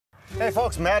Hey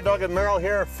folks, Mad Dog and Merrill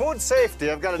here. Food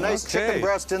safety. I've got a nice chicken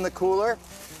breast in the cooler.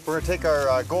 We're gonna take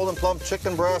our golden plump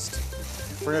chicken breast.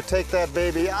 We're gonna take that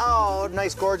baby,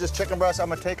 nice gorgeous chicken breast. I'm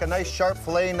gonna take a nice sharp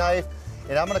fillet knife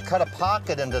and I'm gonna cut a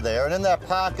pocket into there. And in that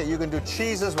pocket, you can do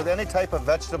cheeses with any type of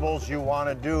vegetables you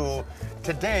wanna do.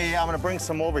 Today, I'm gonna bring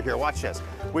some over here. Watch this.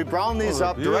 We brown these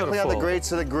up directly on the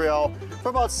grates of the grill for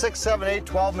about 6, 7, 8,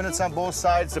 12 minutes on both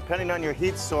sides, depending on your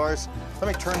heat source. Let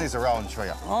me turn these around and show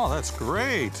you. Oh, that's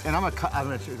great. And I'm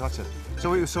gonna watch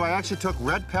this. So I actually took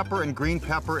red pepper and green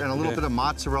pepper and a little bit of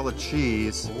mozzarella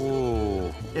cheese.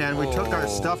 Ooh. And we took our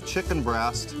stuffed chicken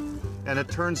breast, and it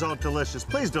turns out delicious.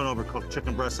 Please don't overcook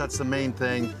chicken breast, that's the main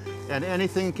thing. And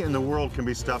anything in the world can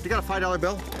be stuffed. You got a $5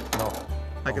 bill? No.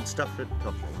 I can stuff it.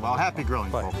 Okay. Well, happy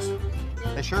grilling, folks.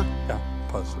 Hey, sure? Yeah,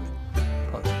 positive.